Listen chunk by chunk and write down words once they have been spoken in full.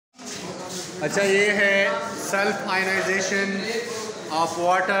अच्छा, ये है self ionization of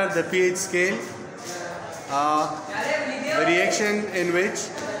water, the pH scale, the reaction in which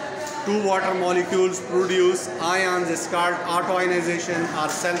two water molecules produce ions is called autoionization or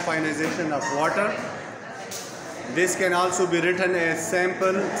self ionization of water. This can also be written as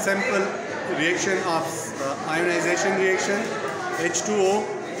simple reaction of ionization reaction, H2O,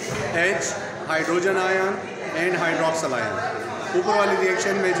 H, hydrogen ion and hydroxyl ion. ऊपर वाली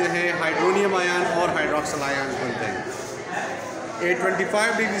reaction में जो है hydronium ion और hydroxyl ion बनते हैं. At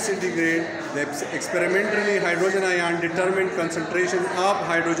 25 degrees centigrade, the experimentally hydrogen ion determined concentration of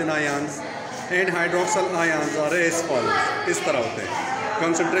hydrogen ions and hydroxyl ions are as follows. इस तरह होते हैं.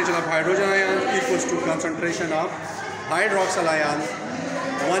 Concentration of hydrogen ions equals to concentration of hydroxyl ions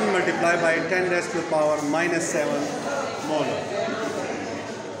 1 multiplied by 10 raised to the power minus 7 molar.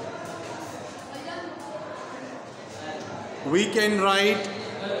 We can write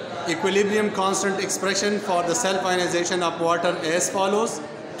equilibrium constant expression for the self ionization of water as follows.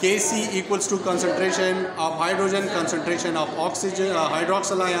 Kc equals to concentration of hydrogen, concentration of oxygen,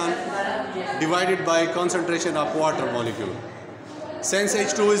 hydroxyl ion divided by concentration of water molecule. Since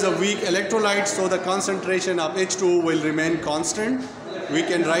H2 is a weak electrolyte, so the concentration of H2 will remain constant. We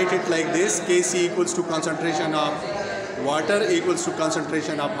can write it like this: Kc equals to concentration of water equals to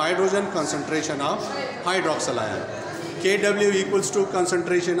concentration of hydrogen, concentration of hydroxyl ion. Kw equals to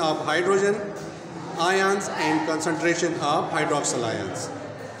concentration of hydrogen ions and concentration of hydroxyl ions.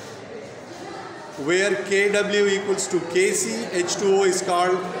 Where Kw equals to Kc, H2O is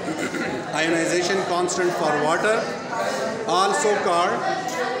called ionization constant for water, also called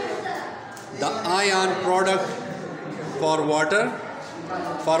the ion product for water.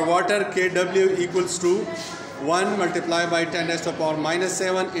 For water, Kw equals to 1 multiplied by 10 raised to the power minus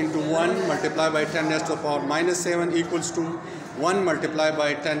 7 into 1 multiplied by 10 raised to the power minus 7 equals to 1 multiplied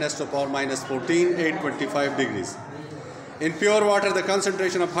by 10 raised to the power minus 14 at 25 degrees. In pure water, the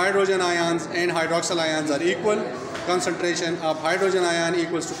concentration of hydrogen ions and hydroxyl ions are equal. Concentration of hydrogen ion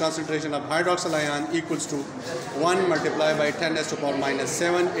equals to concentration of hydroxyl ion equals to 1 multiplied by 10 raised to the power minus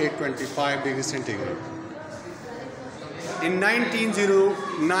 7 at 25 degrees centigrade. In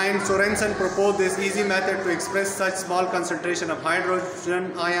 1909, Sorensen proposed this easy method to express such small concentration of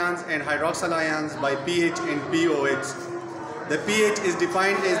hydrogen ions and hydroxyl ions by pH and pOH. The pH is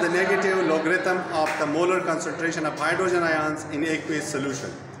defined as the negative logarithm of the molar concentration of hydrogen ions in aqueous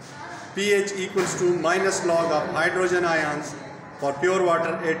solution. pH equals to minus log of hydrogen ions for pure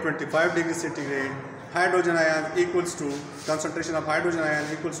water at 25 degrees centigrade. Hydrogen ion equals to concentration of hydrogen ion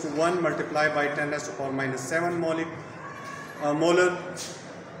equals to 1 multiplied by 10 raised to the power minus 7 molar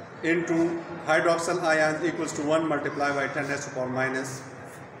into hydroxyl ions equals to 1 multiplied by 10 raised to the power minus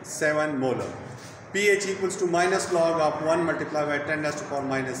 7 molar. pH equals to minus log of 1 multiplied by 10 raised to the power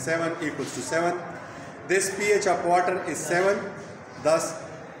minus 7 equals to 7. This pH of water is 7. Thus,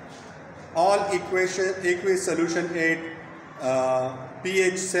 all aqueous solution at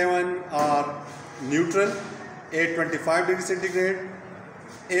pH 7 are neutral at 25 degrees centigrade.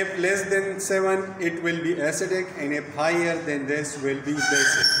 If less than 7, it will be acidic, and if higher than this, will be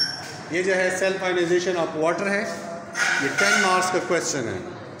basic. ये जो है self ionization of water है. ये 10 marks का question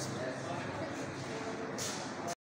है.